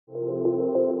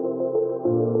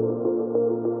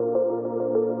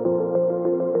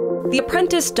The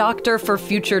Apprentice Doctor for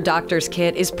Future Doctors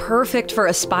kit is perfect for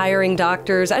aspiring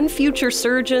doctors and future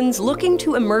surgeons looking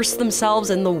to immerse themselves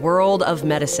in the world of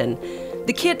medicine.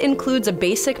 The kit includes a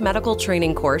basic medical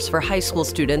training course for high school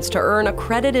students to earn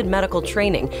accredited medical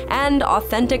training and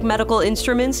authentic medical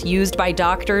instruments used by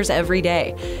doctors every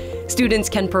day. Students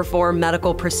can perform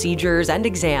medical procedures and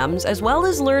exams, as well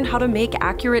as learn how to make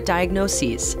accurate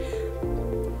diagnoses.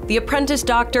 The Apprentice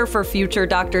Doctor for Future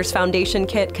Doctors Foundation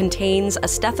Kit contains a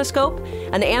stethoscope,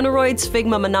 an aneroid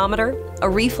sphygmomanometer, a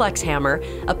reflex hammer,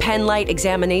 a pen light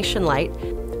examination light,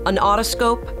 an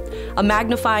otoscope, a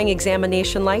magnifying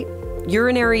examination light,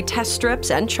 urinary test strips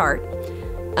and chart,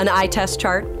 an eye test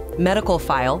chart, medical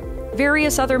file,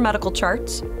 various other medical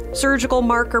charts, surgical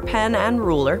marker pen and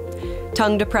ruler,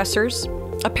 tongue depressors,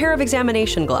 a pair of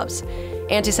examination gloves,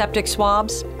 antiseptic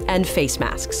swabs, and face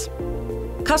masks.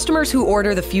 Customers who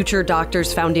order the Future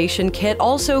Doctors Foundation Kit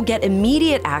also get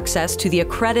immediate access to the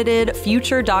accredited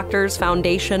Future Doctors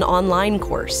Foundation online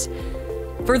course.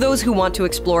 For those who want to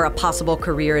explore a possible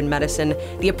career in medicine,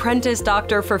 the Apprentice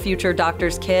Doctor for Future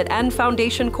Doctors Kit and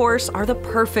Foundation course are the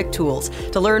perfect tools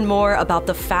to learn more about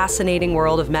the fascinating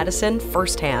world of medicine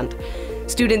firsthand.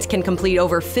 Students can complete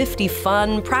over 50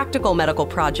 fun, practical medical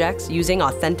projects using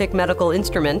authentic medical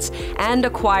instruments and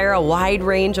acquire a wide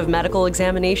range of medical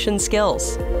examination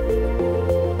skills.